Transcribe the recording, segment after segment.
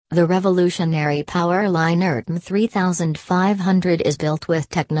The revolutionary Powrliner TM3500 is built with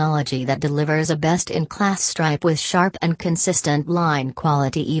technology that delivers a best-in-class stripe with sharp and consistent line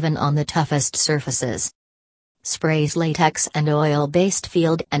quality even on the toughest surfaces. Sprays latex and oil-based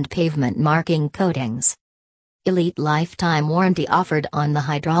field and pavement marking coatings. Elite lifetime warranty offered on the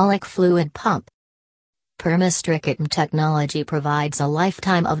hydraulic fluid pump. Permastricatum technology provides a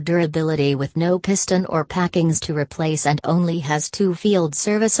lifetime of durability with no piston or packings to replace and only has 2 field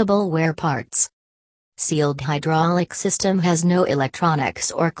serviceable wear parts. Sealed hydraulic system has no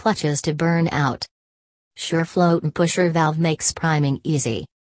electronics or clutches to burn out. Sure float pusher valve makes priming easy.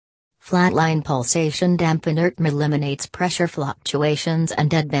 Flatline pulsation dampener eliminates pressure fluctuations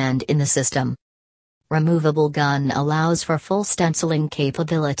and deadband in the system. Removable gun allows for full stenciling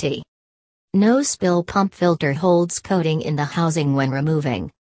capability. No spill pump filter holds coating in the housing when removing.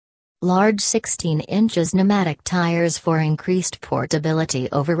 Large 16 inches pneumatic tires for increased portability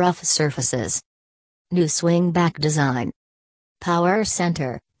over rough surfaces. New swing back design. Power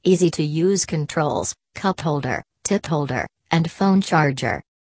center, easy to use controls, cup holder, tip holder, and phone charger.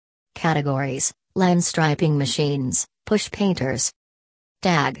 Categories: line striping machines, push painters.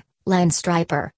 Tag: line striper.